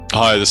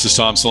Hi, this is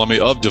Tom Salemi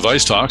of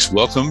Device Talks.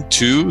 Welcome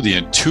to the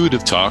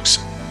Intuitive Talks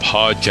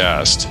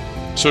podcast.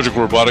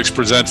 Surgical robotics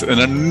presents an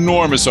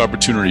enormous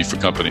opportunity for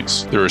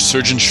companies. There are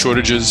surgeon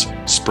shortages,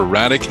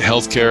 sporadic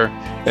healthcare,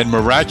 and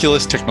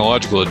miraculous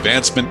technological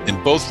advancement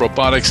in both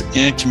robotics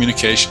and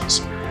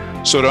communications.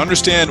 So to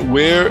understand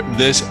where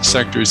this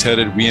sector is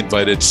headed, we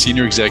invited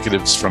senior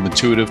executives from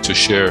Intuitive to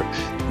share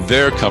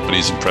their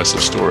company's impressive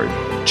story.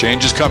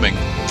 Change is coming.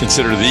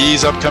 Consider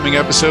these upcoming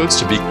episodes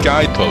to be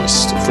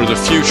guideposts for the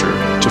future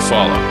to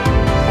follow.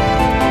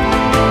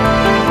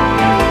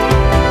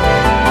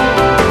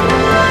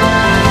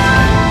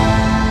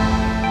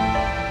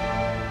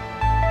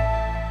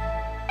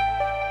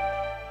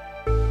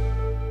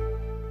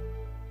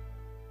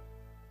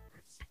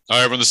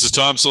 Hi, everyone. This is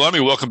Tom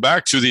Salemi. Welcome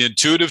back to the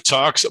Intuitive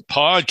Talks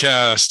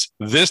podcast.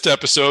 This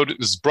episode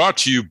is brought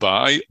to you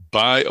by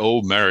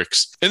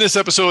Biomerix. In this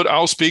episode,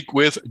 I'll speak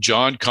with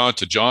John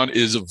Conta. John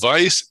is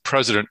Vice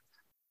President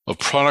of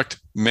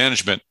Product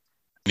Management,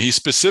 and he's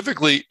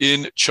specifically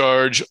in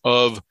charge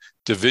of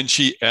Da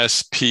Vinci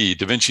SP,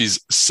 Da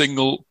Vinci's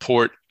single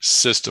port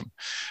system.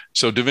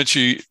 So the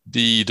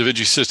Da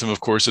Vinci system, of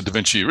course,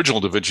 the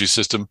original Da Vinci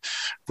system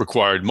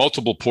required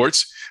multiple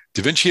ports.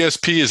 Da Vinci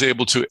SP is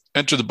able to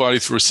enter the body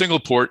through a single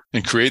port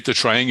and create the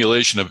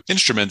triangulation of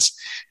instruments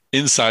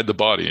inside the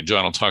body. And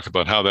John will talk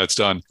about how that's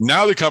done.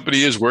 Now the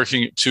company is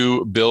working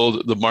to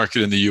build the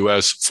market in the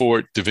US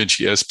for Da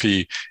Vinci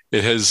SP.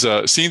 It has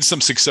seen some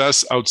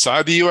success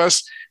outside the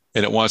US,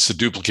 and it wants to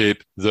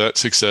duplicate that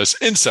success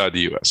inside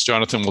the US.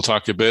 Jonathan will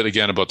talk a bit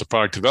again about the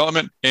product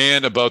development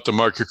and about the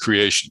market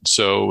creation.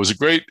 So it was a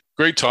great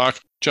talk.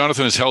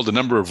 Jonathan has held a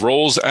number of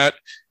roles at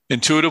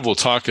Intuitive. We'll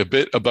talk a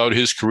bit about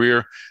his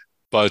career,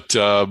 but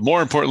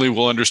more importantly,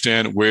 we'll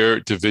understand where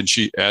Da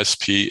Vinci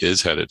SP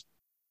is headed.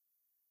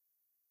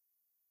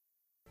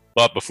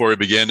 But before we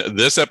begin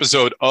this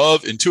episode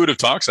of Intuitive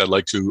Talks, I'd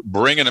like to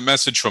bring in a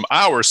message from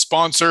our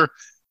sponsor,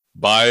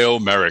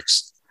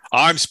 Biomerix.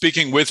 I'm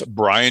speaking with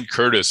Brian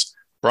Curtis.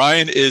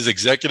 Brian is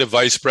Executive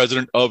Vice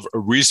President of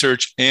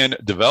Research and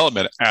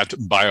Development at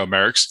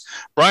Biomerix.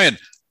 Brian,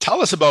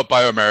 tell us about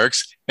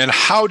Biomerix and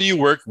how do you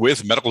work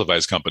with medical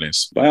device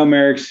companies?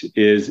 Biomerix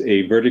is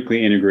a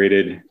vertically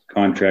integrated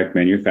contract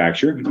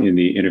manufacturer in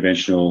the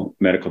interventional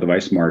medical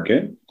device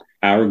market.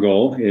 Our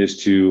goal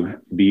is to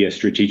be a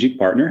strategic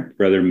partner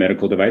for other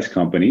medical device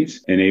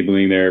companies,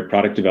 enabling their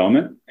product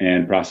development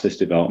and process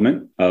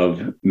development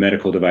of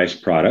medical device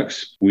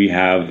products. We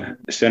have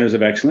centers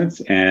of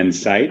excellence and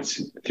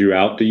sites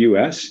throughout the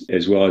U.S.,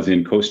 as well as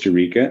in Costa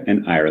Rica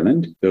and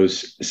Ireland.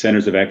 Those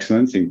centers of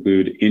excellence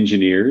include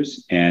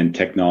engineers and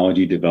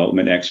technology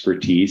development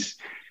expertise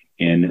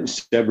in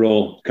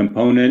several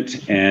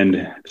component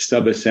and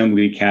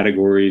sub-assembly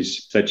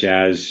categories, such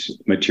as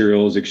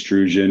materials,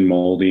 extrusion,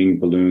 molding,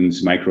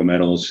 balloons,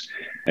 micrometals,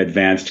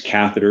 advanced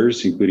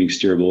catheters, including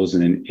steerables,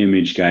 and then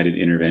image-guided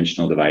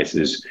interventional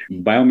devices.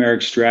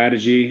 Biomerix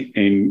strategy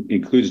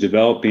includes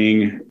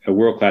developing a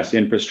world-class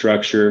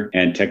infrastructure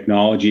and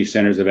technology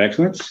centers of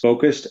excellence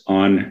focused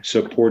on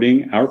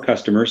supporting our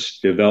customers,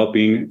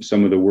 developing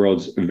some of the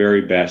world's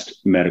very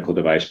best medical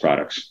device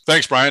products.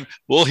 Thanks, Brian.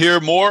 We'll hear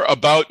more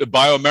about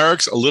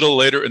Biomerix a little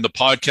later in the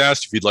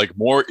podcast. If you'd like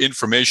more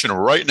information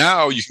right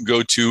now, you can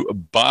go to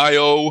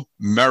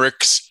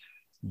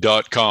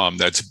biomerix.com.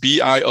 That's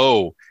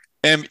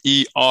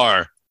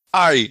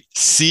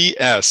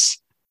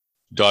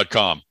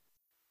BIOMERICS.com.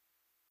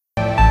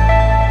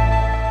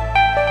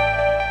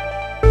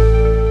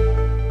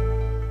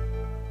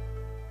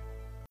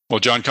 Well,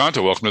 John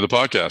Conta, welcome to the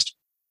podcast.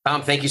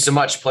 Tom, thank you so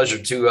much.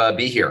 Pleasure to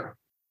be here.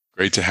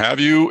 Great to have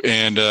you.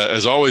 And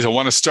as always, I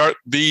want to start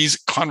these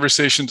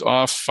conversations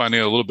off finding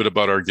out a little bit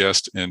about our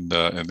guest and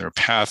their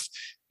path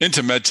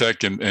into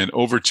medtech and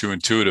over to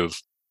Intuitive.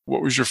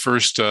 What was your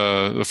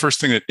the first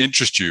thing that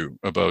interested you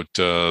about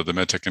the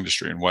medtech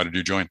industry, and why did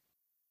you join?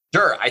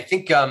 Sure. I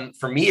think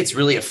for me, it's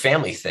really a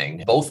family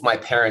thing. Both my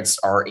parents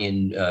are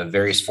in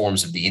various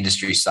forms of the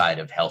industry side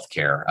of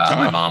healthcare.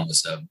 My mom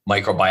was a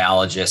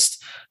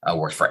microbiologist,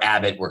 worked for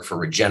Abbott, worked for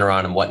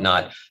Regeneron and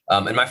whatnot.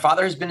 And my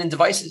father has been in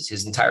devices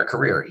his entire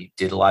career. He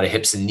did a lot of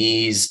hips and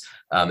knees.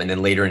 And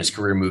then later in his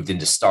career, moved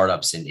into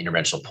startups in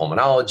interventional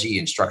pulmonology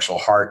and structural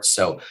heart.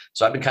 So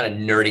I've been kind of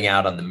nerding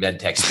out on the med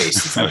tech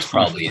space since I was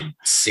probably in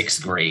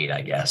sixth grade,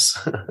 I guess.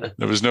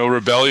 There was no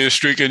rebellious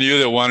streak in you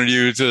that wanted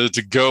you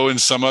to go in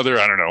some other,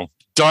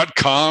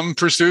 .com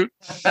pursuit?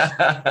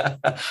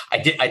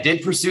 I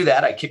did pursue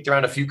that. I kicked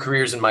around a few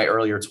careers in my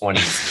earlier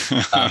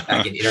 20s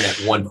back in Internet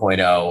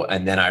 1.0.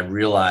 And then I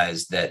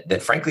realized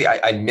that frankly,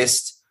 I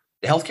missed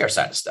the healthcare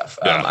side of stuff.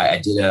 Yeah. I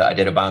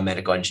did a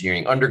biomedical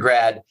engineering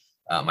undergrad.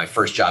 My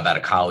first job out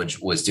of college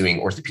was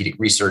doing orthopedic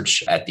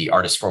research at the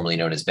artist formerly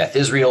known as Beth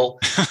Israel.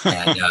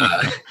 And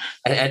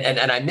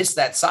I missed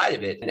that side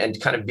of it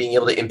and kind of being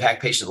able to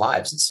impact patient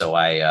lives. And so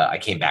I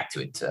came back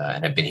to it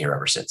and I've been here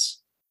ever since.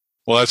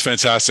 Well, that's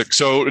fantastic.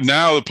 So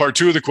now the part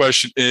two of the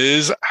question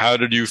is, how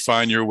did you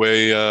find your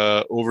way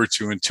over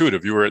to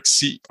Intuitive? You were at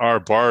CR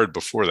Bard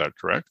before that,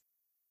 correct?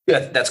 Yeah,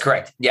 that's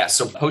correct. Yeah.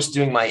 So post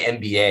doing my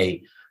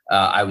MBA,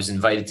 I was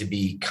invited to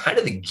be kind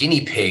of the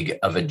guinea pig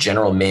of a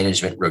general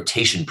management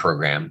rotation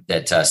program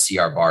that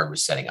CR Bard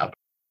was setting up.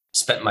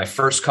 Spent my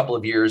first couple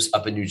of years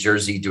up in New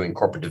Jersey doing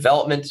corporate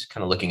development,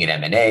 kind of looking at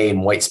M&A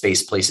and white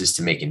space places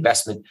to make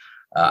investment.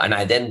 And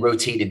I then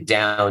rotated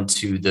down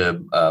to the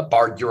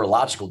Bard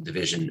Urological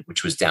Division,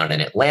 which was down in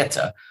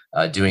Atlanta,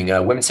 doing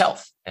women's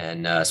health.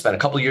 And spent a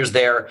couple of years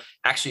there,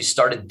 actually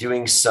started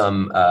doing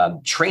some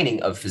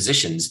training of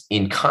physicians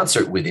in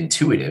concert with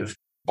Intuitive.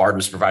 Bard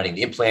was providing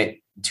the implant,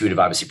 Intuitive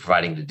obviously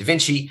providing the Da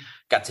Vinci.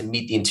 Got to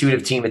meet the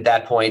Intuitive team at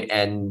that point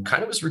and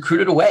kind of was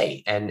recruited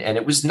away. And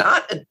it was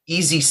not an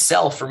easy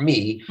sell for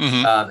me.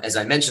 As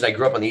I mentioned, I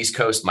grew up on the East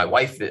Coast. My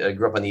wife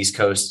grew up on the East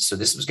Coast. So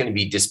this was going to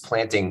be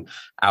displanting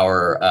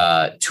our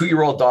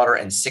 2-year-old daughter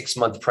and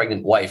 6-month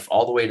pregnant wife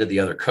all the way to the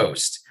other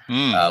coast.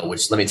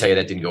 Which, let me tell you,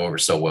 that didn't go over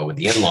so well with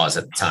the in-laws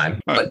at the time.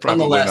 But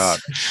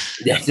nonetheless,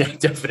 yeah,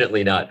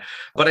 definitely not.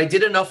 But I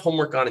did enough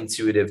homework on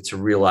Intuitive to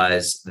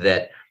realize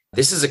that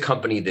this is a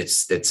company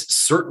that's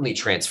certainly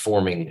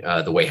transforming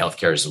the way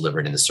healthcare is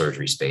delivered in the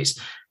surgery space.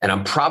 And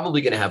I'm probably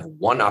going to have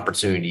one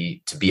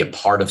opportunity to be a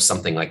part of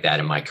something like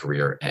that in my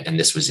career. And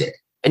this was it.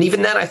 And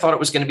even then, I thought it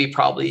was going to be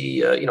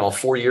probably a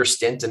 4-year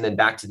stint and then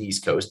back to the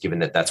East Coast, given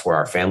that that's where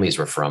our families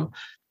were from.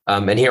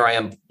 And here I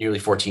am nearly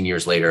 14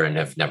 years later and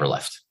have never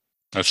left.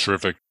 That's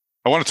terrific.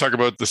 I want to talk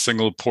about the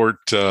single port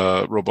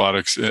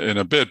robotics in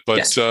a bit, but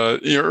yes.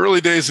 Your early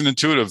days in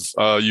Intuitive,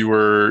 you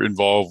were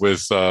involved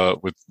with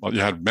you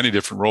had many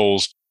different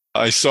roles.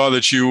 I saw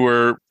that you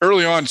were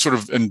early on sort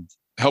of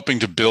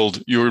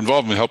you were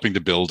involved in helping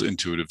to build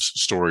Intuitive's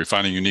story,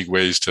 finding unique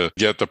ways to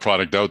get the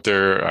product out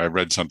there. I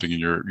read something in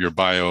your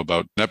bio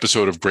about an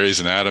episode of Grey's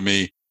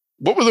Anatomy.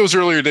 What were those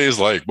earlier days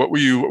like? What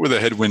were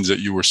the headwinds that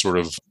you were sort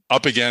of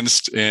up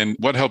against, and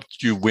what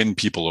helped you win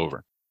people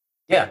over?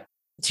 Yeah.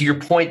 To your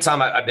point,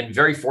 Tom, I've been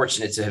very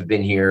fortunate to have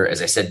been here,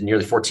 as I said,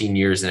 nearly 14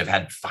 years, and have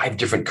had 5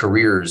 different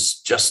careers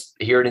just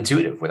here at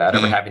Intuitive without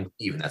ever having to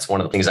leave. And that's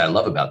one of the things I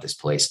love about this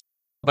place.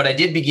 But I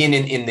did begin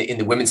in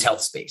the women's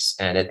health space.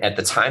 And at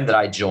the time that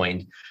I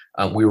joined,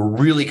 we were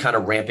really kind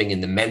of ramping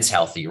in the men's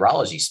health, the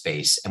urology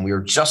space. And we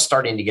were just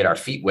starting to get our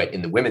feet wet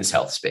in the women's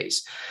health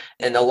space.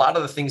 And a lot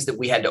of the things that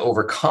we had to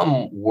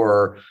overcome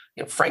were,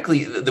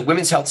 frankly, the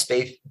women's health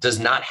space does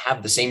not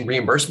have the same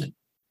reimbursement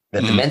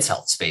that the men's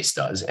health space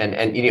does. And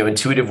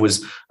Intuitive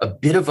was a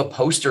bit of a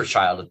poster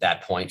child at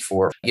that point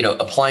for,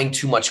 applying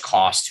too much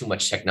cost, too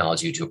much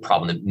technology to a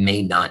problem that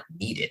may not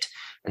need it.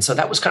 And so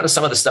that was kind of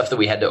some of the stuff that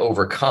we had to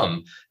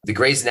overcome. The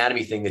Grey's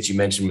Anatomy thing that you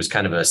mentioned was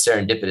kind of a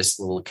serendipitous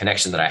little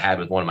connection that I had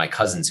with one of my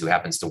cousins who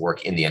happens to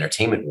work in the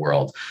entertainment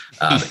world.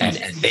 And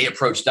they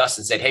approached us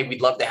and said, "Hey,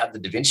 we'd love to have the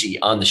Da Vinci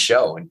on the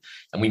show." And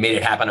we made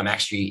it happen. I'm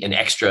actually an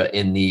extra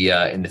in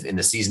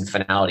the season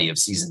finale of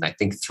season, I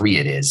think 3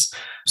 it is.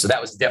 So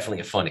that was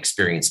definitely a fun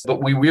experience.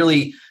 But we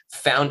really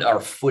found our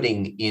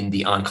footing in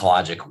the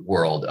oncologic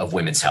world of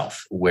women's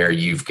health, where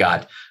you've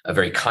got a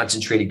very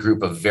concentrated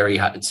group of very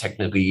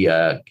technically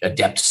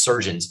adept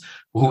surgeons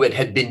who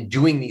had been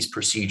doing these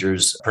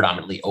procedures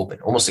predominantly open,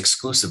 almost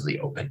exclusively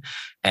open.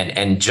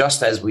 And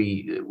just as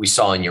we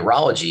saw in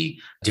urology,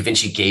 Da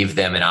Vinci gave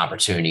them an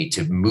opportunity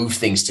to move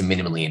things to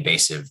minimally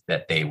invasive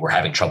that they were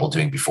having trouble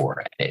doing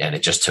before. And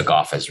it just took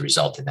off as a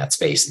result in that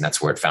space. And that's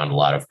where it found a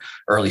lot of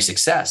early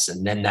success.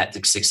 And then that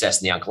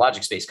success in the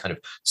oncologic space kind of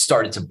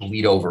started to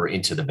bleed over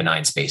into the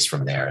benign space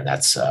from there. And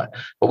that's,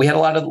 but we had a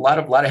lot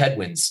of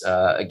headwinds.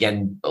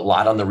 Again, a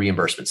lot on the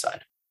reimbursement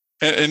side.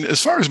 And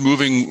as far as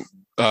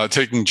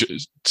taking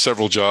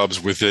several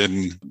jobs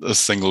within a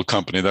single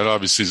company, that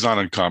obviously is not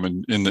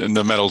uncommon in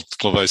the medical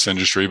device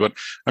industry. But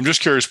I'm just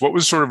curious, what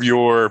was sort of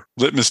your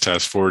litmus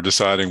test for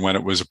deciding when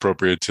it was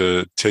appropriate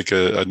to take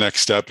a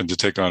next step and to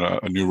take on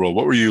a new role?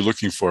 What were you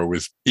looking for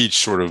with each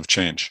sort of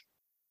change?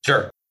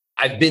 Sure.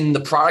 I've been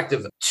the product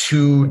of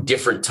 2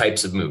 different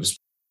types of moves.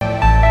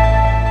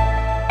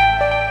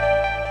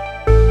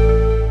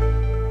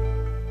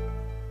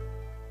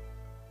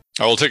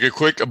 I will take a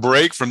quick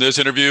break from this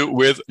interview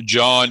with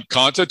John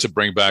Conta to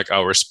bring back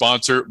our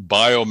sponsor,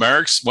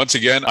 Biomerics. Once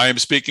again, I am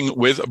speaking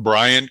with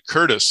Brian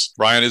Curtis.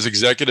 Brian is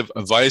Executive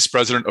Vice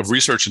President of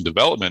Research and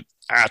Development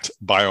at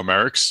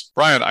Biomerics.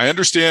 Brian, I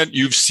understand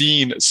you've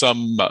seen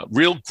some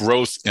real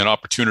growth and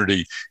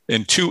opportunity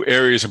in 2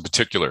 areas in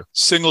particular,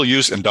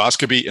 single-use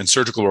endoscopy and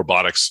surgical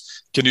robotics.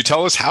 Can you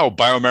tell us how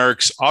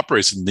Biomerics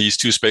operates in these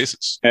 2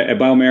 spaces? At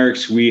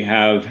Biomerics, we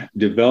have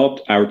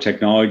developed our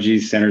technology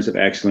centers of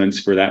excellence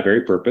for that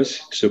very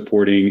purpose,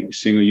 supporting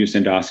single-use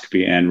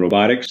endoscopy and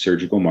robotic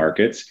surgical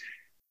markets.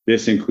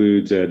 This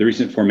includes the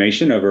recent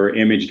formation of our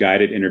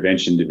image-guided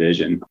intervention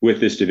division. With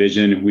this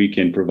division, we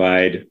can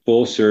provide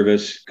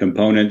full-service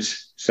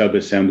components,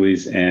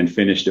 subassemblies, and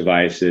finished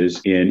devices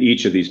in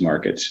each of these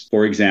markets.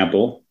 For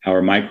example,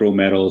 our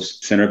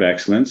Micrometals Center of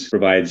Excellence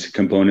provides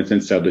components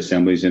and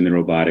subassemblies in the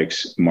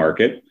robotics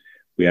market.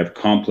 We have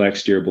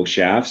complex steerable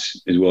shafts,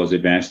 as well as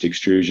advanced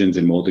extrusions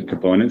and molded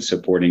components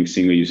supporting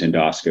single-use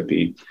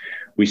endoscopy.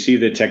 We see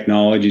the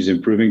technologies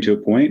improving to a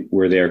point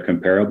where they are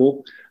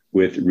comparable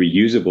with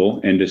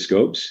reusable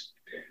endoscopes.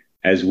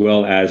 as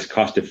well as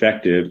cost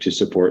effective to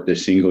support the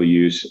single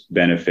use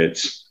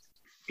benefits.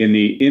 In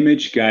the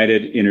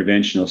image-guided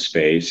interventional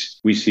space,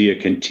 we see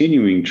a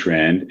continuing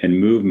trend and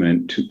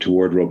movement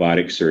toward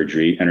robotic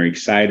surgery and are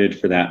excited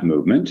for that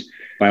movement.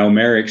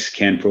 Biomerics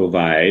can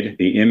provide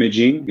the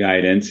imaging,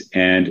 guidance,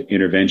 and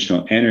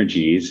interventional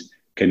energies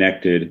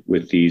connected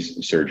with these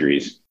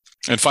surgeries.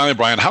 And finally,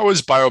 Brian, how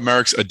is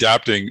Biomerics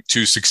adapting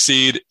to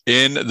succeed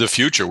in the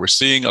future? We're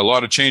seeing a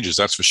lot of changes,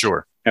 that's for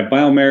sure. At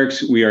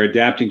Biomerics, we are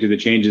adapting to the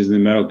changes in the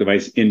medical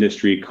device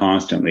industry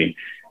constantly.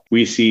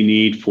 We see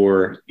need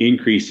for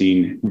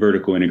increasing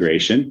vertical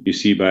integration. You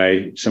see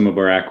by some of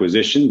our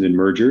acquisitions and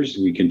mergers,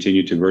 we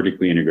continue to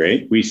vertically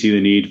integrate. We see the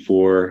need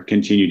for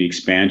continued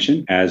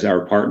expansion as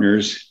our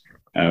partners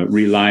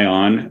rely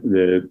on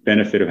the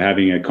benefit of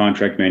having a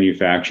contract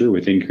manufacturer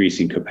with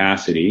increasing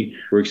capacity.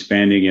 We're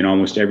expanding in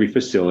almost every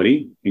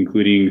facility,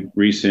 including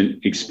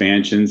recent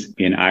expansions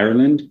in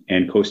Ireland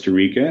and Costa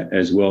Rica,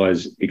 as well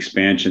as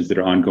expansions that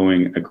are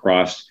ongoing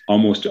across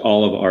almost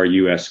all of our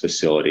U.S.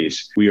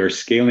 facilities. We are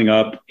scaling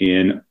up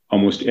in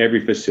almost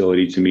every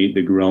facility to meet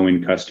the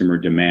growing customer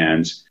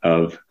demands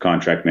of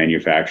contract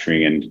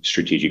manufacturing and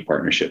strategic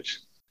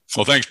partnerships.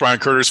 Well, thanks, Brian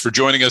Curtis, for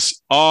joining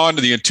us on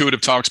the Intuitive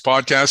Talks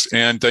podcast.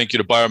 And thank you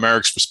to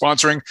Biomerics for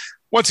sponsoring.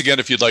 Once again,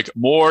 if you'd like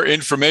more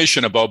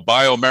information about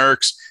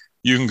Biomerics,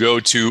 you can go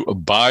to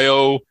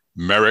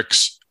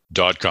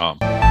biomerics.com.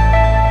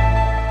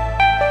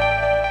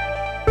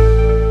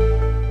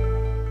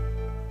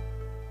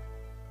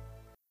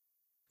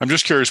 I'm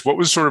just curious, what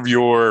was sort of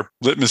your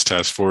litmus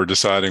test for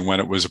deciding when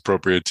it was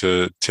appropriate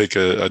to take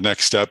a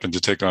next step and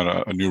to take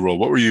on a new role?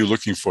 What were you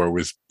looking for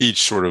with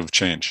each sort of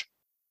change?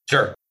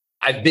 Sure.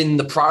 I've been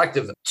the product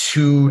of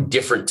two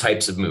different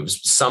types of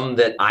moves, some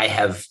that I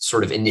have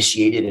sort of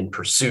initiated and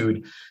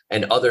pursued,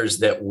 and others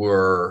that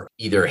were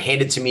either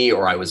handed to me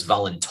or I was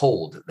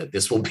voluntold that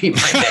this will be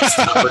my next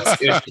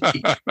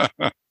opportunity.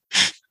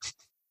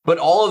 But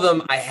all of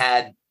them, I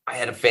had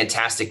a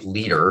fantastic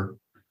leader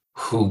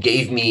who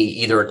gave me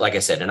either, like I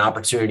said, an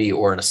opportunity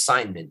or an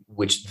assignment,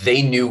 which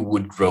they knew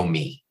would grow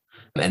me.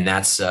 And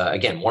that's,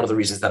 again, one of the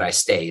reasons that I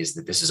stay is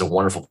that this is a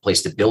wonderful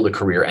place to build a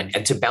career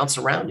and to bounce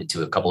around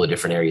into a couple of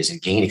different areas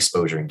and gain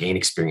exposure and gain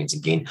experience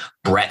and gain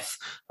breadth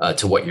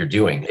to what you're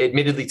doing.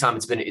 Admittedly, Tom,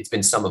 it's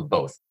been some of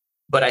both.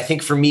 But I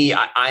think for me,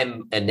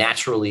 I'm a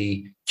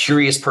naturally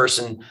curious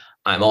person.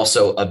 I'm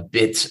also a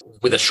bit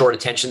with a short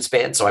attention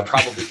span. So I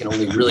probably can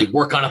only really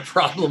work on a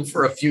problem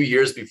for a few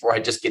years before I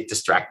just get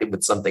distracted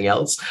with something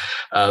else.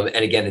 And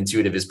again,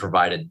 Intuitive has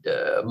provided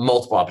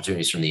multiple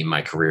opportunities for me in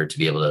my career to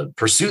be able to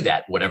pursue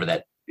that, whatever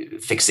that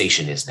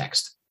fixation is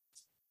next.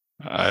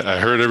 I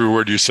heard every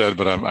word you said,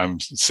 but I'm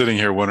sitting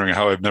here wondering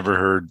how I've never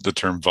heard the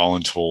term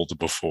voluntold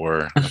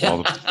before.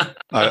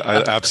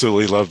 I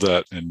absolutely love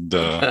that, and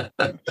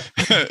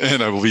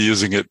and I will be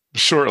using it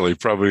shortly,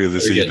 probably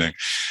this evening.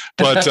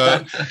 But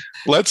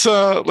let's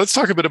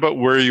talk a bit about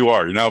where you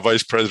are. You're now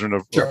Vice President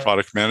of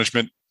Product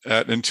Management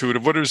at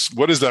Intuitive. What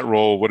is that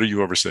role? What are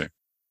you overseeing?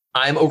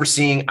 I'm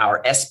overseeing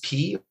our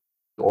SP,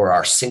 or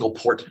our single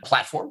port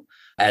platform.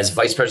 As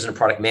Vice President of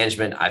Product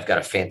Management, I've got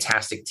a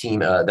fantastic team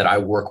that I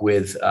work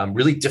with,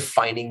 really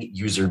defining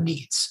user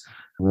needs.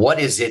 What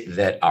is it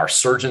that our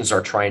surgeons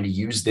are trying to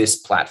use this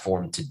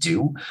platform to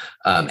do?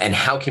 And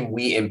how can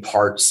we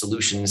impart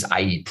solutions,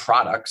 i.e.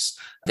 products,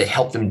 that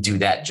help them do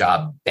that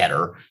job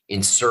better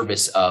in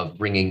service of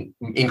bringing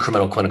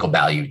incremental clinical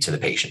value to the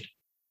patient?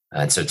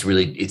 And so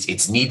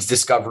it's needs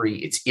discovery,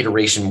 it's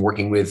iteration,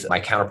 working with my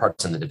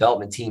counterparts on the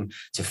development team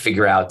to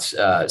figure out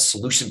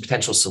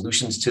potential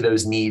solutions to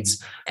those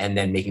needs, and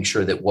then making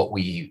sure that what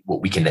we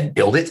can then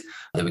build it,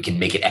 that we can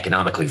make it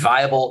economically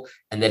viable,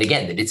 and then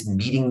again, that it's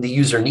meeting the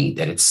user need,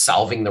 that it's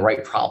solving the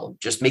right problem.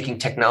 Just making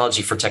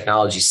technology for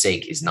technology's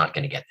sake is not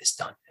going to get this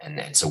done.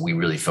 And so we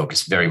really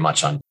focus very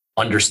much on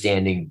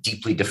understanding,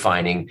 deeply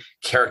defining,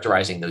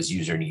 characterizing those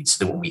user needs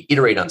so that when we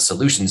iterate on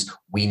solutions,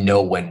 we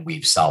know when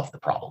we've solved the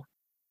problem.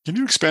 Can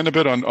you expand a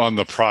bit on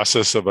the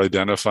process of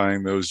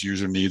identifying those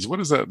user needs? What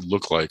does that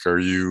look like? Are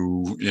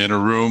you in a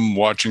room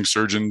watching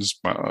surgeons?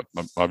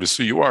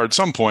 Obviously you are at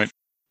some point,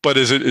 but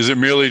is it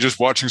merely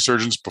just watching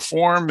surgeons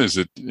perform? Is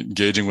it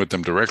engaging with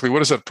them directly? What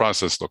does that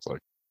process look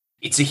like?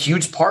 It's a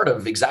huge part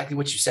of exactly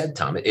what you said,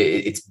 Tom.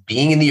 It's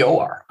being in the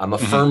OR. I'm a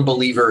firm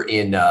believer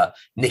in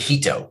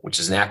NIHITO, which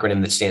is an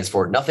acronym that stands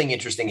for Nothing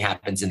Interesting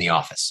Happens in the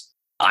Office.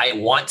 I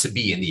want to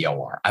be in the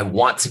OR. I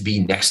want to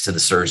be next to the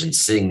surgeon,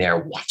 sitting there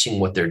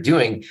watching what they're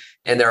doing.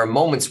 And there are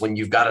moments when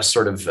you've got to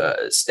sort of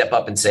step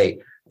up and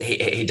say,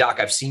 hey, doc,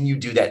 I've seen you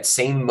do that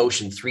same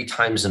motion 3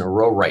 times in a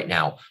row right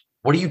now.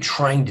 What are you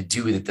trying to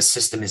do that the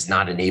system is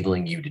not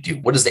enabling you to do?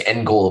 What is the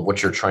end goal of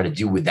what you're trying to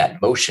do with that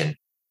motion?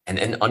 And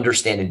then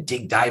understand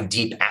and dive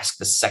deep, ask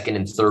the second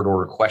and third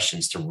order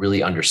questions to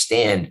really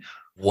understand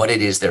what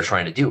it is they're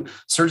trying to do.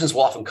 Surgeons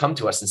will often come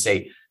to us and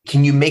say,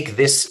 can you make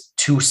this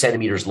 2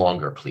 centimeters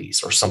longer,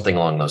 please? Or something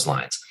along those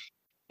lines.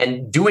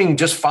 And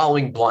just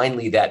following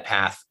blindly that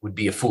path would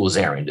be a fool's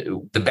errand.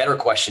 The better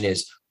question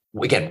is,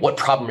 again, what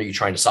problem are you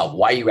trying to solve?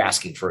 Why are you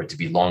asking for it to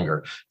be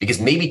longer? Because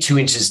maybe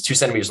 2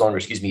 centimeters longer,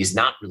 is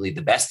not really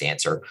the best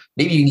answer.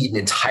 Maybe you need an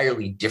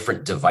entirely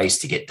different device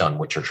to get done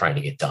what you're trying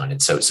to get done.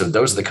 And so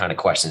those are the kind of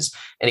questions.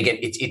 And again,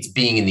 it's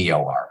being in the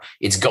OR.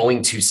 It's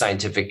going to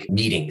scientific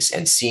meetings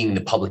and seeing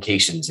the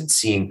publications and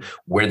seeing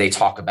where they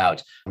talk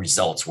about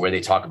results, where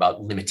they talk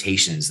about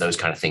limitations, those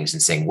kind of things,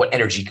 and saying, what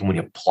energy can we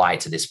apply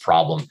to this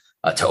problem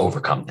to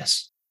overcome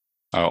this?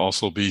 I'll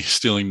also be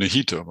stealing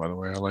Nahito, by the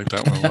way. I like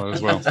that one a lot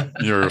as well.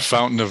 You're a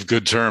fountain of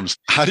good terms.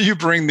 How do you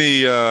bring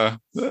the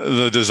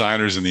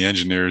designers and the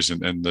engineers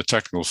and the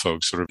technical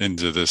folks sort of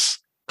into this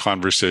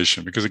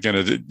conversation? Because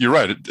again, you're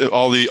right.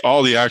 All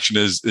the action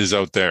is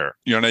out there.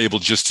 You're not able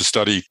just to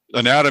study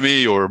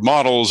anatomy or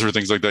models or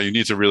things like that. You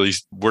need to really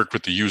work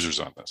with the users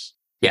on this.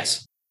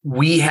 Yes.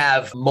 We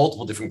have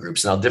multiple different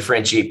groups, and I'll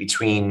differentiate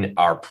between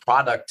our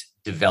product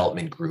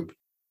development group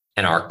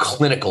and our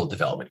clinical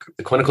development group.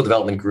 The clinical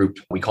development group,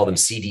 we call them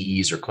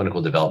CDEs or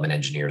clinical development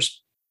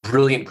engineers.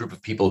 Brilliant group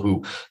of people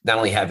who not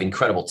only have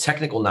incredible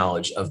technical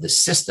knowledge of the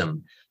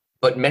system,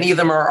 but many of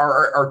them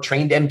are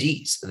trained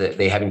MDs.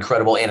 They have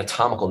incredible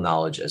anatomical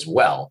knowledge as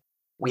well.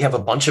 We have a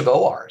bunch of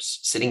ORs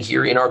sitting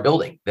here in our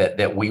building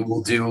that we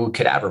will do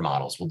cadaver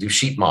models, we'll do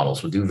sheet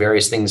models, we'll do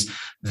various things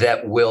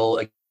that will,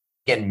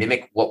 again,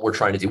 mimic what we're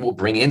trying to do. We'll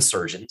bring in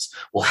surgeons.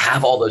 We'll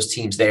have all those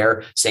teams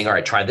there saying, all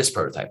right, try this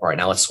prototype. All right,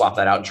 now let's swap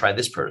that out and try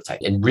this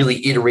prototype. And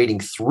really iterating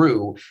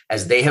through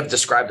as they have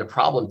described a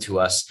problem to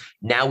us.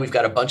 Now we've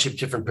got a bunch of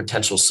different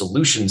potential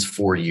solutions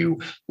for you.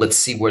 Let's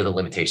see where the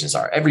limitations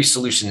are. Every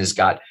solution has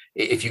got,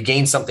 if you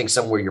gain something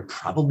somewhere, you're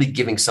probably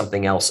giving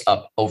something else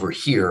up over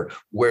here.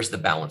 Where's the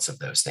balance of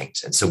those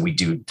things? And so we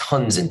do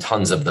tons and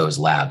tons of those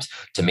labs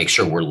to make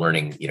sure we're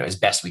learning, as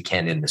best we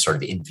can in the sort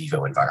of in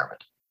vivo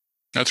environment.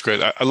 That's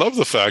great. I love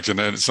the fact, and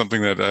it's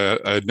something that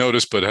I had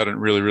noticed, but hadn't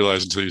really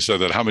realized until you said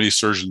that, how many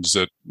surgeons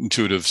that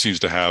Intuitive seems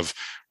to have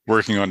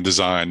working on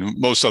design.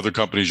 Most other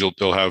companies,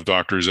 they'll have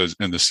doctors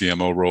in the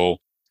CMO role,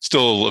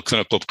 still a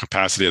clinical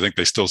capacity. I think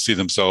they still see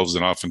themselves,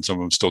 and often some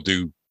of them still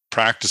do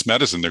practice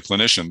medicine. They're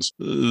clinicians.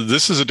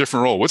 This is a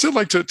different role. What's it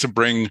like to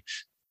bring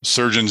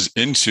surgeons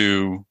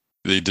into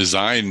the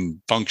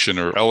design function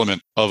or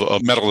element of a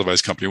medical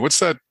device company? What's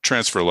that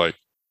transfer like?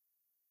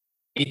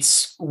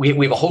 We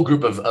have a whole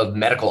group of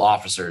medical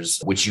officers,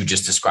 which you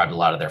just described a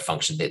lot of their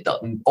function.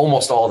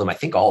 Almost all of them, I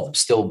think all of them,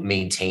 still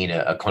maintain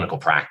a clinical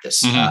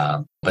practice,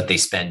 but they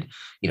spend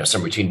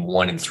somewhere between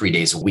 1 and 3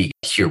 days a week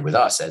here with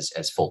us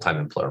as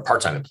full-time or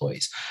part-time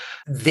employees.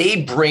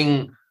 They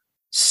bring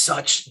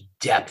such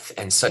depth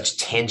and such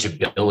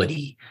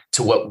tangibility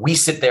to what we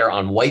sit there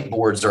on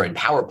whiteboards or in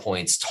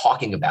PowerPoints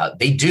talking about.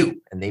 They do,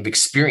 and they've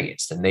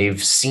experienced, and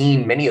they've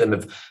seen, many of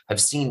them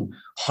have seen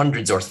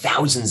hundreds or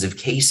thousands of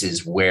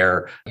cases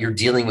where you're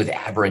dealing with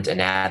aberrant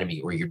anatomy,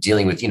 or you're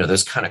dealing with,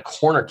 those kind of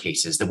corner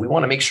cases that we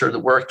want to make sure that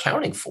we're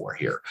accounting for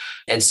here.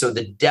 And so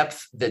the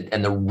depth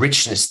and the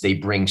richness they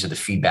bring to the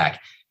feedback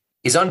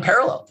is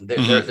unparalleled.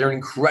 They're an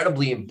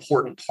incredibly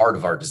important part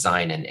of our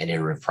design and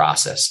iterative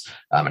process.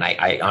 And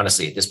I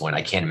honestly, at this point,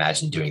 I can't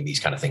imagine doing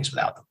these kind of things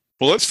without them.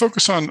 Well, let's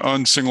focus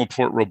on single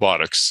port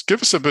robotics.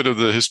 Give us a bit of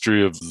the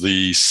history of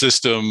the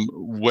system,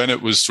 when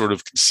it was sort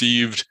of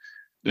conceived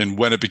and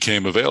when it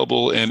became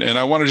available. And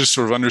I want to just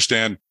sort of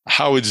understand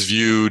how it's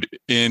viewed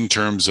in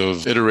terms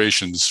of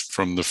iterations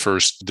from the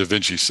first Da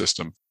Vinci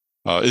system.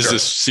 Is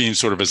this seen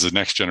sort of as the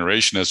next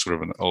generation, as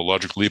sort of a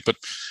logical leap? But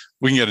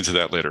we can get into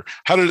that later.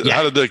 How did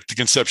the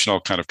conception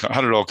how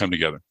did it all come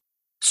together?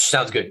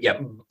 Sounds good. Yeah,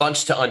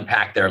 bunch to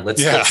unpack there.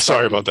 Let's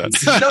sorry about that.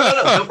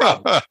 No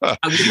problem. I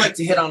would like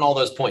to hit on all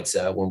those points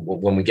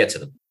when we get to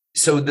them.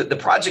 So the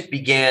project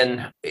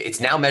began. It's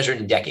now measured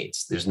in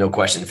decades. There's no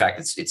question. In fact,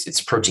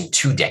 it's approaching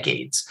 2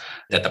 decades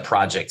that the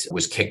project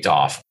was kicked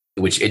off,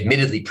 which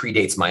admittedly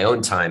predates my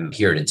own time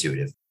here at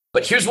Intuitive.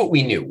 But here's what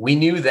we knew. We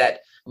knew that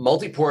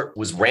multiport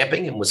was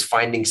ramping and was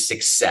finding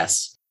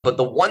success. But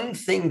the one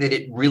thing that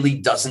it really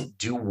doesn't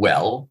do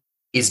well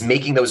is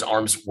making those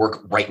arms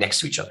work right next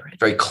to each other,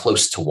 very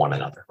close to one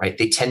another, right?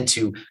 They tend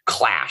to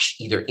clash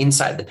either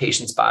inside the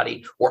patient's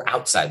body or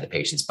outside the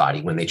patient's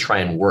body when they try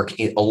and work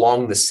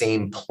along the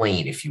same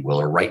plane, if you will,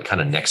 or right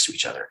kind of next to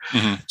each other.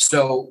 Mm-hmm.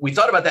 So we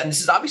thought about that. And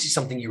this is obviously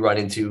something you run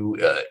into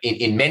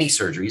in many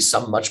surgeries,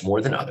 some much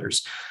more than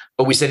others.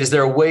 But we said, is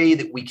there a way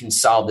that we can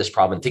solve this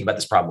problem and think about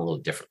this problem a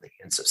little differently?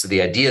 And so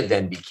the idea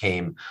then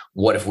became,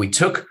 what if we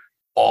took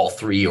all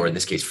 3, or in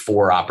this case,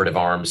 4 operative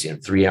arms,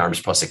 3 arms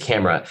plus a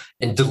camera,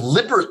 and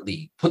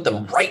deliberately put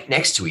them right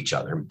next to each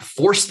other and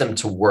force them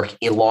to work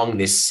along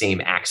this same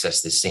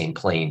axis, this same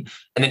plane,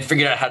 and then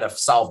figure out how to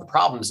solve the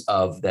problems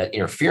of that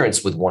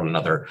interference with one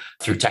another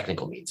through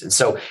technical means. And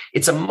so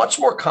it's a much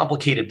more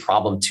complicated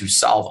problem to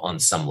solve on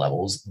some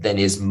levels than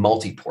is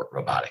multi-port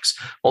robotics.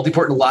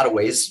 Multi-port in a lot of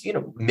ways,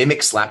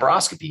 mimics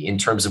laparoscopy in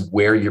terms of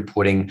where you're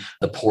putting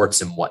the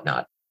ports and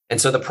whatnot. And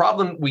so the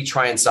problem we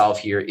try and solve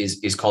here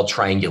is called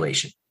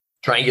triangulation.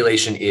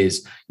 Triangulation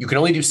is, you can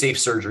only do safe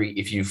surgery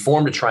if you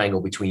formed a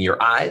triangle between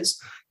your eyes,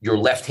 your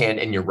left hand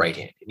and your right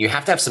hand. And you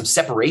have to have some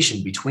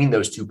separation between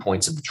those 2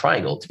 points of the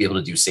triangle to be able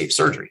to do safe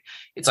surgery.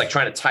 It's like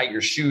trying to tie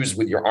your shoes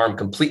with your arm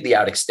completely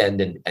out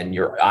extended and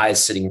your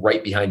eyes sitting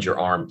right behind your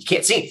arm. You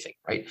can't see anything,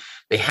 right?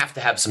 They have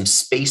to have some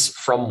space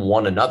from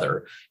one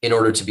another in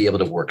order to be able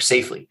to work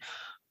safely.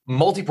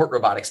 Multiport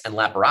robotics and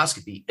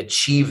laparoscopy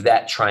achieve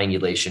that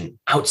triangulation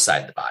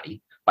outside the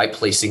body by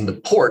placing the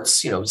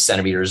ports,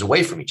 centimeters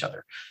away from each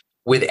other.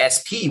 With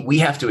SP, we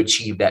have to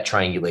achieve that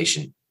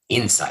triangulation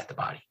inside the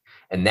body.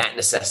 And that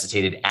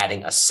necessitated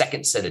adding a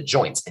second set of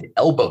joints, an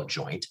elbow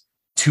joint,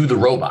 to the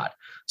robot,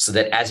 so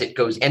that as it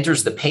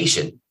enters the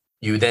patient,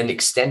 you then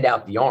extend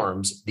out the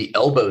arms, the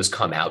elbows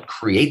come out,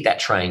 create that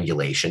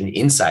triangulation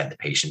inside the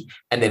patient,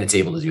 and then it's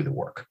able to do the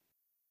work.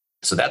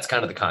 So that's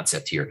kind of the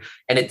concept here.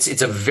 And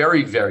it's a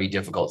very, very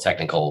difficult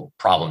technical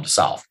problem to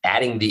solve.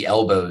 Adding the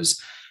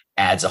elbows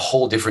adds a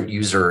whole different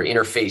user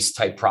interface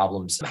type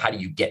problems. How do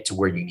you get to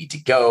where you need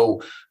to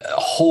go? A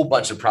whole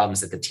bunch of problems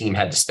that the team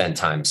had to spend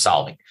time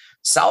solving.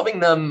 Solving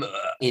them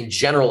in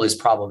general is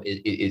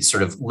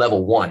sort of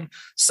level one.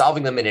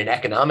 Solving them in an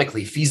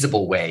economically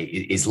feasible way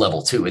is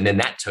level two. And then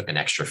that took an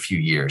extra few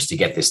years to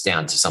get this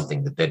down to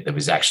something that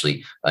was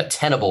actually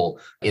tenable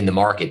in the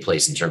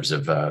marketplace in terms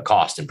of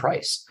cost and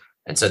price.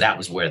 And so that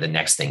was where the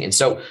next thing. And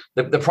so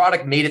the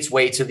product made its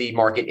way to the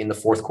market in the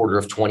fourth quarter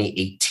of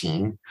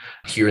 2018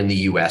 here in the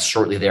US,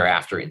 shortly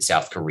thereafter in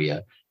South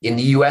Korea. In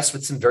the US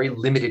with some very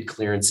limited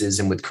clearances,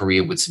 and with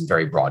Korea with some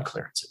very broad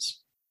clearances.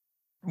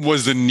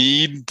 Was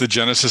the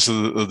genesis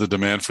of the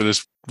demand for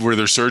this? Were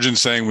there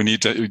surgeons saying we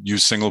need to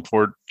use single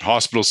port,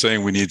 hospitals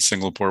saying we need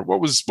single port? What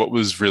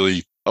was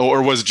really,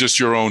 or was it just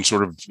your own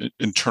sort of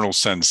internal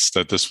sense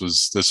that this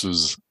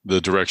was the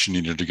direction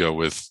you needed to go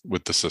with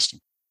the system?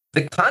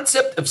 The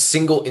concept of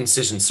single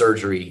incision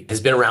surgery has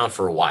been around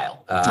for a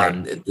while.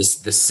 Right.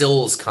 The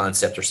SILS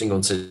concept, or single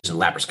incision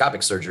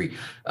laparoscopic surgery,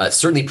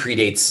 certainly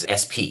predates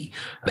SP.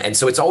 And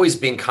so it's always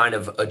been kind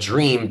of a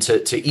dream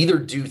to either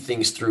do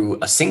things through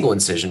a single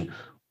incision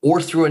or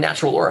through a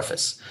natural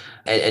orifice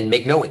and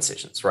make no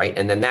incisions, right?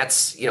 And then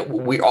that's,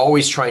 we're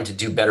always trying to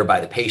do better by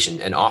the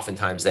patient. And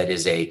oftentimes that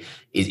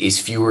is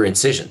fewer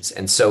incisions.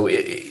 And so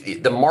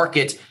the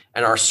market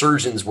and our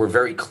surgeons were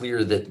very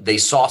clear that they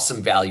saw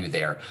some value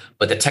there,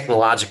 but the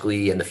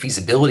technologically and the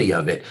feasibility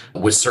of it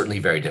was certainly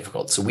very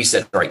difficult. So we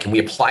said, all right, can we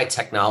apply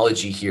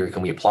technology here?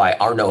 Can we apply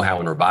our know-how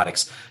in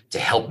robotics to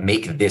help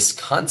make this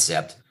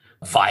concept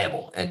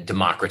viable and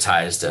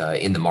democratized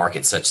in the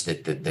market, such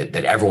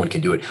that everyone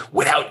can do it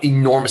without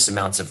enormous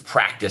amounts of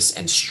practice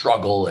and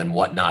struggle and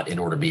whatnot in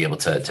order to be able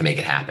to make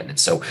it happen? And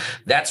so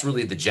that's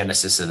really the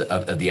genesis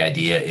of the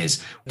idea.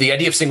 Is the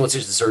idea of single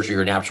incision surgery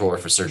or natural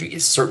orifice surgery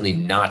is certainly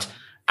not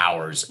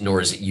ours,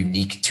 nor is it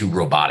unique to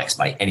robotics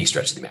by any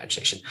stretch of the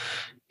imagination.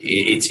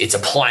 It's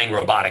applying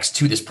robotics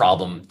to this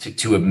problem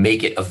to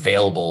make it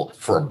available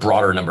for a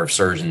broader number of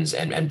surgeons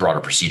and broader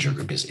procedure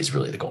group is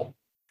really the goal.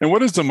 And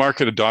what has the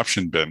market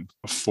adoption been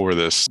for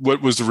this?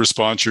 What was the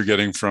response you're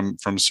getting from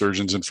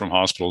surgeons and from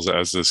hospitals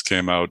as this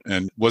came out?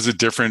 And was it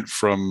different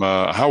from,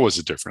 how was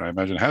it different? I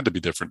imagine it had to be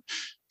different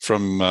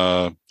from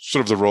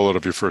sort of the rollout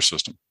of your first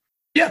system.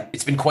 Yeah,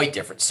 it's been quite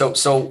different.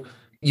 So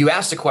you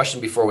asked a question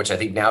before, which I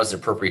think now is the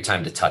appropriate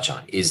time to touch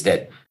on, is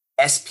that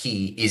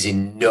SP is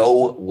in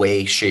no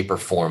way, shape, or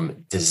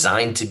form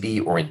designed to be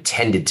or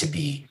intended to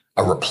be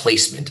a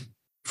replacement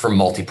for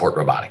multi-port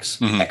robotics,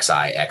 XI,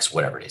 X,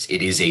 whatever it is.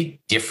 It is a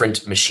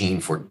different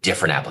machine for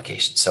different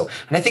applications. So,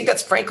 and I think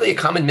that's frankly a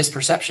common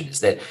misperception,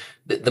 is that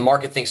the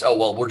market thinks, oh,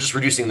 well, we're just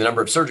reducing the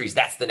number of surgeries.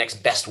 That's the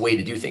next best way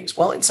to do things.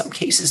 Well, in some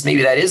cases,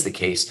 maybe that is the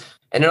case.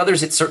 And in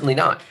others, it's certainly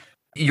not.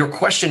 Your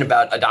question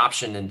about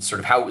adoption and sort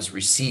of how it was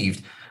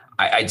received,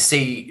 I'd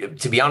say,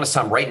 to be honest,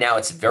 Tom, right now,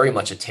 it's very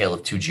much a tale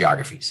of two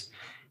geographies.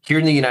 Here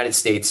in the United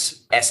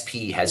States,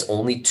 SP has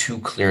only 2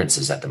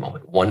 clearances at the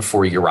moment. One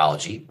for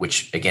urology,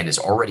 which again is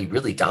already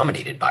really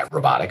dominated by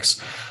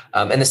robotics.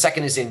 And the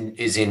second is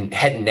in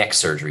head and neck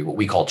surgery, what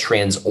we call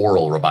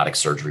transoral robotic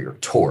surgery, or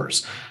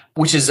TORS,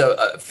 which is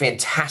a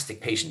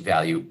fantastic patient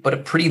value, but a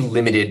pretty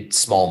limited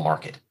small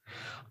market.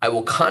 I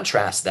will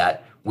contrast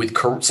that with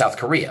South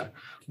Korea,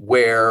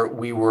 where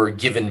we were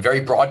given very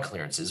broad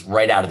clearances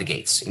right out of the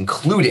gates,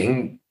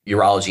 including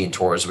urology and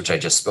TORS, which I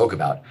just spoke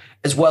about,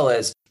 as well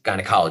as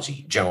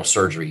gynecology, general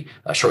surgery,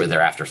 shortly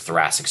thereafter,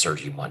 thoracic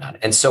surgery and whatnot.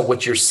 And so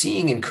what you're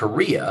seeing in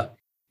Korea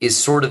is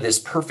sort of this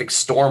perfect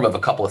storm of a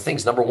couple of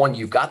things. Number one,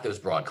 you've got those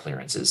broad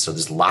clearances. So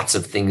there's lots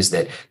of things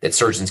that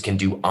surgeons can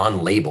do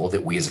on label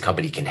that we as a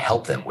company can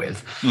help them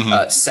with.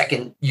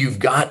 Second, you've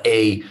got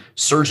a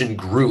surgeon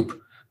group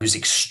who's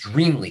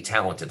extremely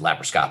talented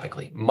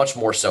laparoscopically, much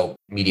more so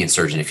median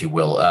surgeon, if you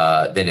will,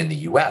 than in the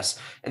US.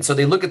 And so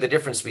they look at the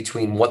difference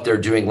between what they're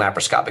doing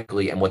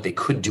laparoscopically and what they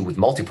could do with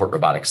multiport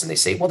robotics. And they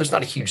say, well, there's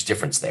not a huge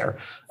difference there.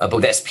 But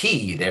with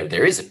SP,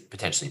 there is a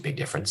potentially big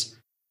difference.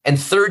 And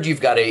third, you've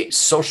got a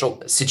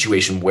social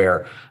situation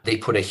where they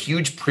put a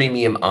huge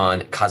premium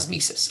on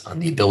cosmesis, on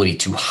the ability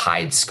to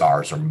hide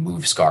scars or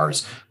move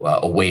scars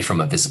away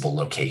from a visible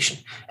location.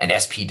 And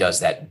SP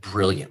does that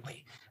brilliantly.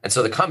 And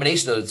so the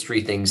combination of those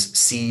three things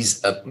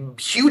sees a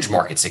huge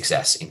market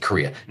success in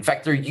Korea. In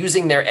fact, they're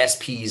using their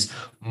SPs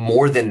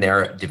more than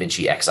their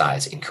DaVinci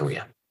Xis in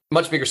Korea.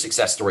 Much bigger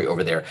success story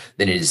over there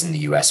than it is in the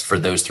US for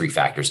those three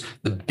factors.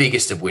 The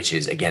biggest of which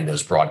is, again,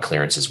 those broad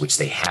clearances, which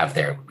they have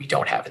there, we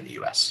don't have in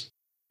the US.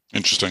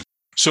 Interesting.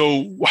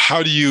 So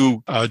how do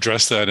you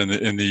address that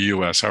in the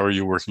U.S.? How are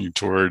you working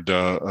toward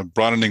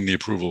broadening the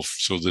approval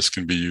so this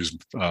can be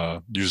used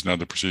in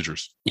other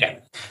procedures? Yeah.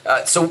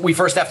 So we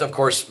first have to, of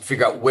course,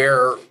 figure out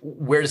where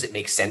does it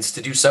make sense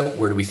to do so?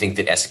 Where do we think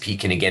that SP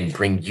can, again,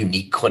 bring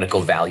unique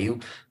clinical value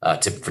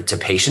to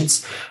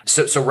patients?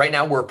 So right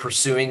now we're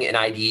pursuing an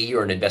IDE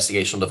or an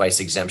investigational device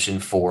exemption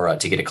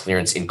to get a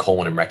clearance in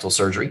colon and rectal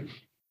surgery.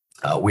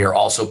 We are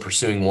also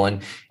pursuing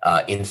one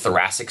in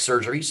thoracic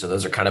surgery. So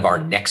those are kind of our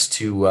next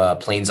two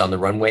planes on the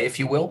runway, if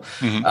you will.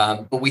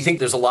 Mm-hmm. But we think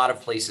there's a lot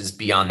of places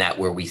beyond that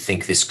where we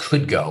think this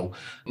could go.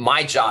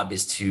 My job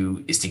is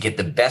to get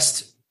the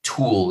best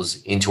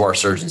tools into our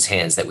surgeons'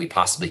 hands that we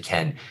possibly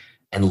can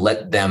and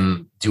let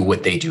them do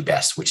what they do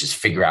best, which is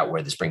figure out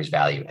where this brings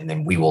value. And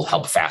then we will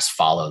help fast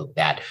follow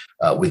that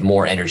with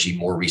more energy,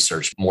 more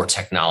research, more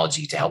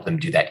technology to help them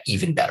do that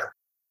even better.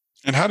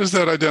 And how does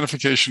that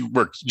identification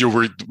work?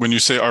 When you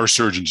say our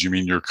surgeons, you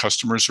mean your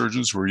customer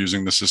surgeons who are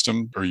using the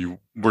system? Are you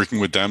working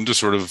with them to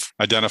sort of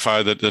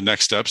identify the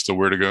next steps, the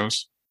where to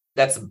goes?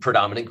 That's the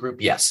predominant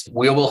group, yes.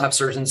 We will have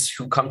surgeons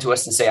who come to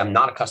us and say, I'm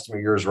not a customer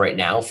of yours right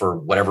now for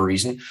whatever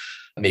reason.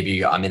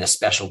 Maybe I'm in a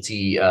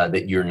specialty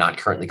that you're not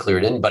currently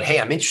cleared in, but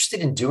hey, I'm interested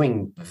in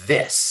doing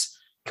this.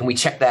 Can we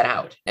check that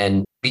out?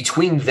 And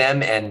between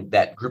them and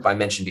that group I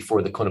mentioned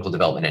before, the clinical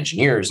development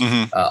engineers,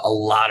 mm-hmm. A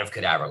lot of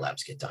cadaver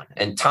labs get done.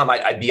 And Tom,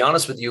 I'd be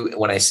honest with you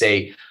when I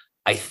say,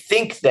 I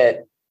think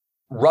that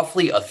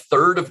roughly a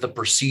third of the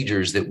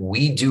procedures that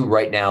we do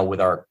right now with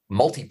our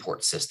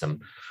multi-port system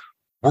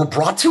were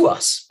brought to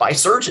us by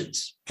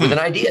surgeons with an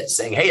idea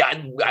saying, hey,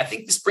 I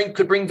think this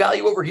could bring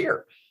value over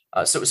here.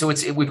 So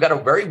we've got a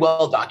very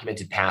well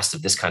documented past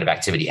of this kind of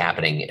activity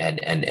happening, and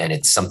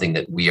it's something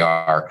that we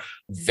are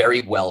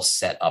very well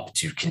set up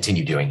to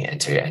continue doing and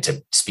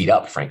to speed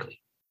up, frankly.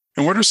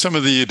 And what are some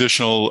of the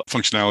additional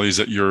functionalities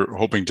that you're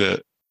hoping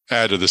to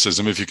add to the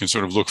system? If you can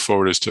sort of look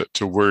forward as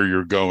to where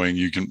you're going,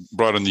 you can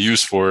broaden the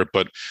use for it,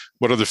 but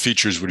what other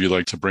features would you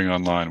like to bring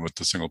online with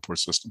the single port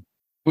system?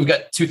 We've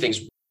got two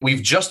things.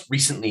 We've just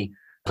recently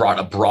brought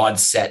a broad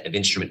set of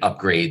instrument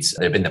upgrades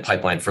that have been in the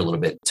pipeline for a little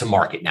bit to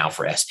market now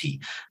for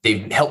SP.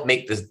 They've helped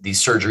make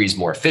these surgeries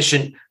more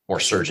efficient, more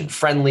surgeon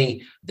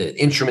friendly. The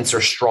instruments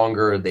are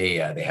stronger. They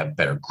have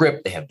better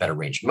grip. They have better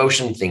range of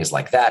motion, things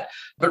like that.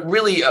 But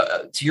really,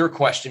 to your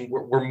question,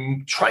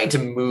 we're trying to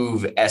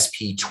move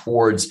SP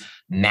towards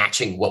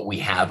matching what we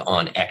have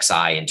on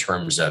Xi in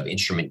terms of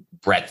instrument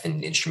breadth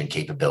and instrument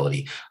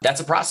capability.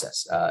 That's a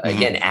process.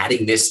 Again,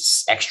 adding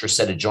this extra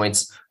set of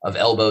joints of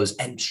elbows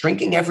and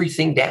shrinking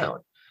everything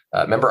down.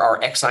 Remember, our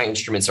Xi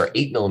instruments are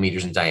 8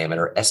 millimeters in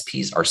diameter.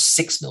 SPs are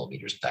 6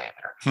 millimeters in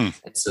diameter.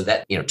 And so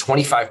that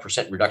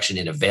 25% reduction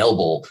in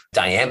available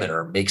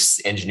diameter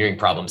makes engineering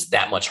problems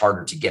that much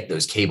harder to get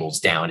those cables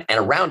down and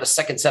around a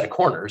second set of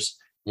corners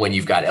when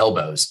you've got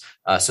elbows.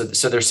 So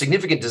there's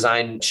significant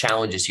design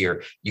challenges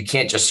here. You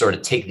can't just sort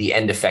of take the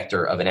end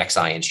effector of an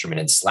Xi instrument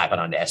and slap it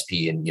onto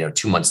SP and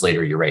 2 months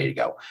later, you're ready to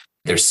go.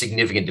 There's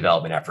significant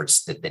development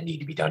efforts that need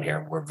to be done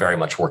here. We're very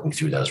much working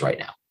through those right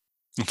now.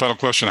 Final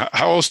question.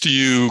 How else do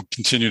you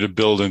continue to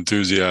build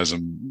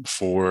enthusiasm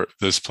for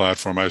this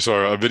platform? I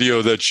saw a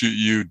video that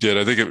you did,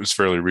 I think it was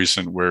fairly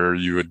recent, where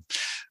you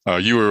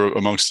were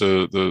amongst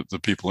the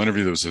people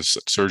interviewed. There was a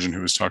surgeon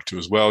who was talked to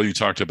as well. You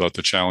talked about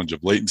the challenge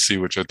of latency,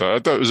 which I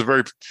thought was a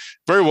very,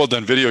 very well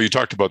done video. You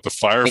talked about the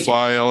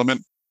Firefly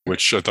element,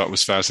 which I thought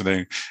was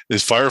fascinating.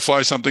 Is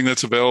Firefly something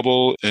that's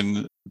available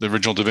in the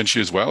original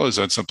DaVinci as well? Is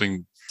that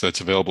something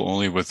that's available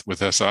only with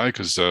SI?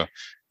 Because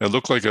it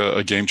looked like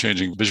a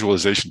game-changing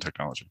visualization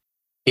technology.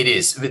 It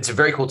is. It's a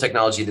very cool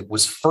technology that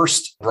was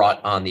first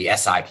brought on the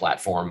SI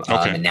platform,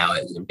 and now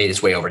it made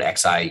its way over to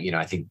XI,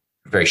 I think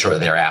very shortly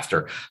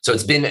thereafter. So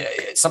it's been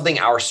something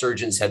our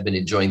surgeons have been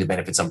enjoying the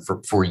benefits of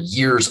for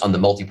years on the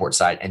multi-port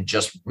side, and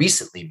just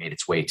recently made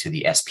its way to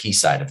the SP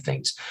side of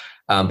things.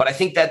 But I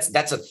think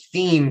that's a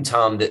theme,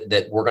 Tom,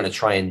 that we're going to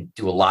try and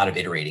do a lot of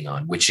iterating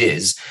on, which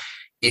is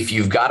if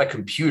you've got a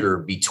computer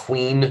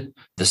between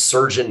the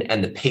surgeon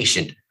and the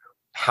patient,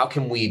 how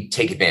can we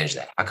take advantage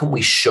of that? How can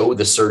we show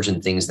the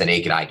surgeon things the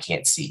naked eye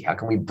can't see? How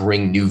can we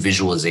bring new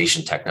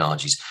visualization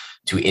technologies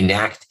to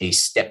enact a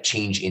step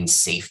change in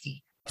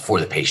safety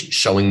for the patient,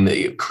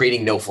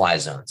 creating no-fly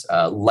zones,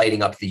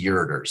 lighting up the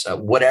ureters,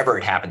 whatever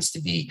it happens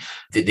to be,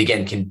 that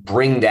again can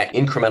bring that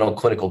incremental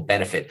clinical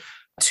benefit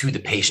to the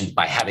patient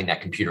by having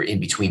that computer in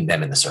between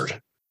them and the surgeon.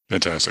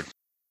 Fantastic.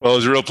 Well, it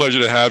was a real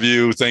pleasure to have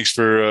you. Thanks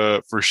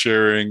for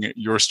sharing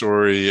your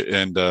story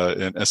and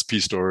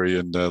SP story,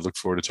 and look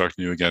forward to talking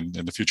to you again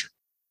in the future.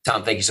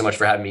 Tom, thank you so much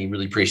for having me.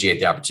 Really appreciate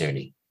the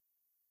opportunity.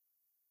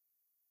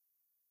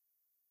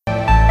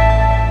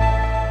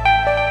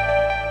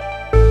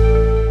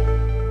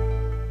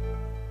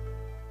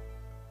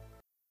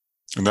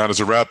 And that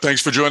is a wrap.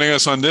 Thanks for joining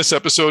us on this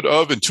episode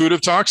of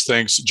Intuitive Talks.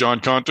 Thanks, John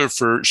Conter,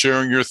 for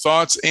sharing your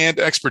thoughts and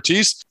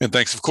expertise. And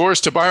thanks, of course,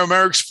 to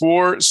Biomerics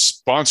for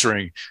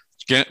sponsoring.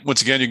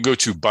 Once again, you can go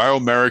to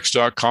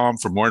biomerics.com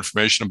for more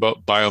information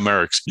about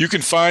Biomerics. You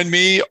can find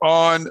me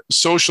on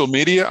social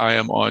media. I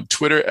am on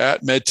Twitter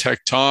at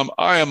MedTechTom.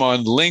 I am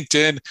on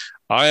LinkedIn.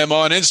 I am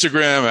on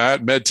Instagram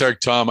at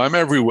MedTechTom. I'm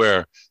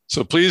everywhere.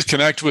 So please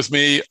connect with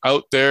me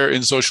out there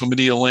in social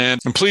media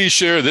land. And please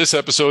share this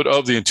episode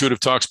of the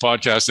Intuitive Talks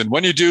podcast. And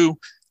when you do,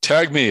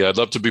 tag me. I'd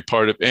love to be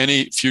part of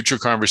any future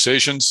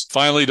conversations.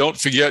 Finally, don't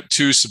forget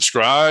to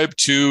subscribe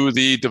to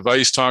the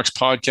Device Talks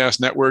Podcast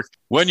Network.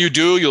 When you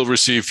do, you'll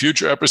receive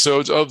future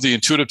episodes of the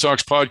Intuitive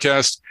Talks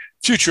podcast,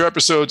 future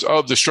episodes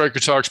of the Stryker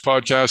Talks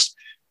podcast,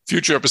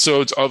 future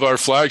episodes of our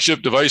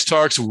flagship Device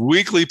Talks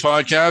weekly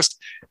podcast.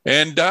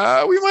 And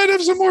we might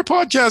have some more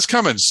podcasts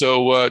coming.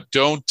 So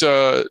don't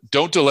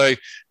delay.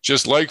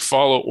 Just like,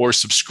 follow, or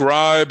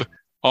subscribe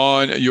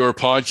on your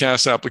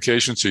podcast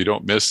application so you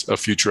don't miss a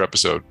future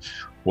episode.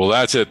 Well,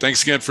 that's it.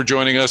 Thanks again for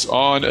joining us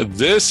on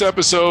this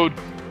episode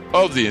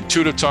of the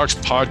Intuitive Talks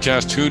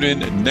podcast. Tune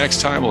in next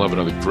time. We'll have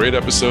another great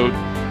episode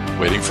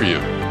waiting for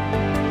you.